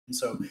And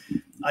so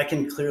I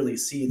can clearly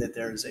see that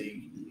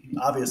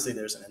obviously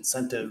there's an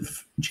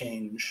incentive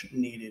change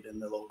needed in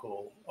the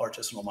local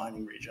artisanal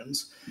mining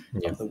regions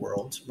of the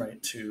world,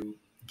 right? To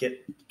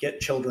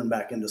get children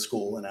back into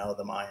school and out of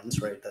the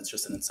mines, right? That's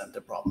just an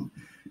incentive problem.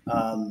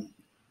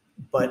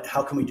 But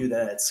how can we do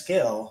that at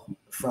scale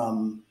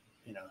from,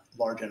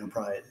 large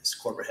enterprise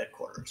corporate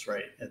headquarters,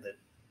 right? And that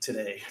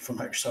today for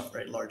Microsoft,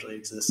 right, largely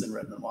exists in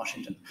Redmond,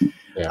 Washington.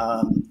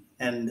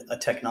 And a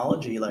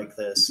technology like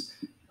this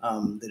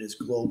that is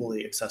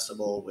globally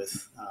accessible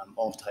with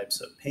all types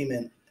of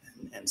payment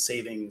and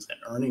savings and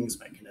earnings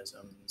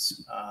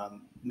mechanisms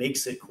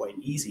makes it quite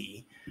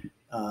easy,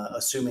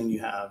 assuming you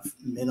have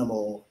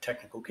minimal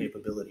technical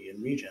capability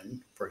in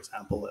region. For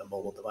example, a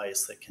mobile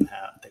device that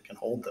can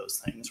hold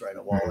those things, right,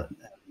 a wallet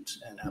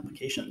and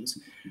applications,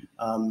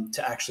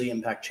 to actually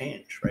impact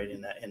change, right,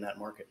 in that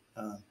market.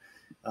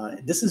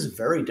 This is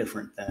very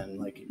different than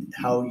like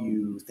how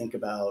you think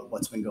about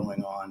what's been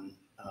going on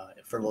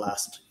for the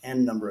last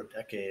N number of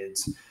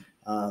decades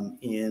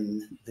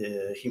in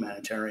the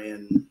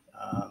humanitarian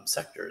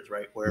sectors,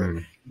 right, where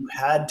you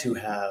have to,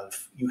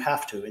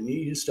 and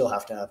you still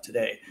have to have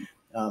today,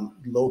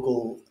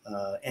 local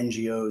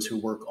NGOs who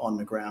work on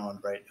the ground,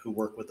 right, who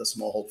work with the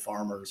smallhold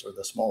farmers or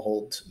the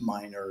smallhold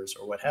miners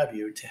or what have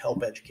you, to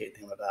help educate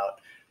them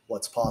about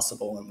what's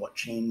possible and what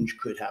change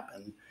could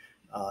happen,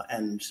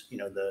 and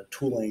the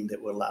tooling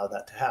that would allow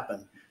that to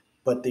happen.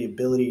 But the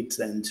ability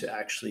to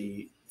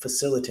actually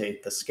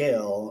facilitate the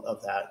scale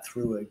of that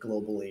through a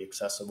globally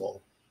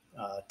accessible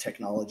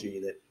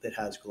technology that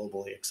has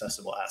globally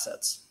accessible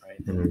assets, right,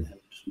 and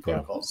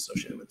protocols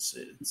associated with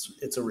it.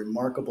 It's a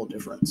remarkable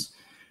difference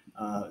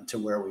to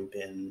where we've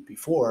been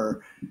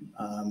before,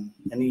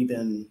 and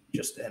even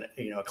just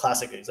a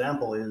classic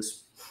example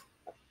is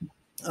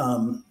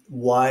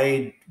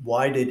why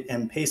did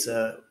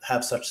M-Pesa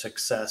have such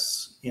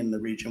success in the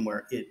region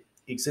where it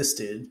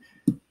existed,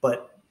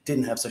 but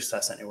didn't have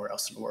success anywhere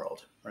else in the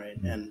world, right?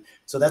 And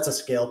so that's a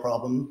scale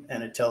problem,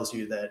 and it tells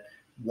you that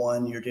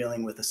one, you're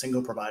dealing with a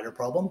single provider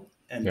problem,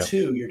 and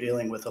two, you're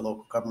dealing with a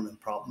local government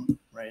problem,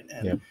 right?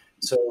 And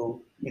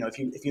so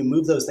if you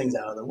move those things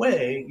out of the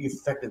way, you've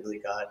effectively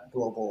got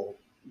global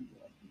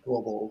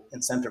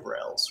incentive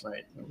rails,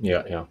 right?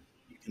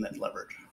 You can then leverage.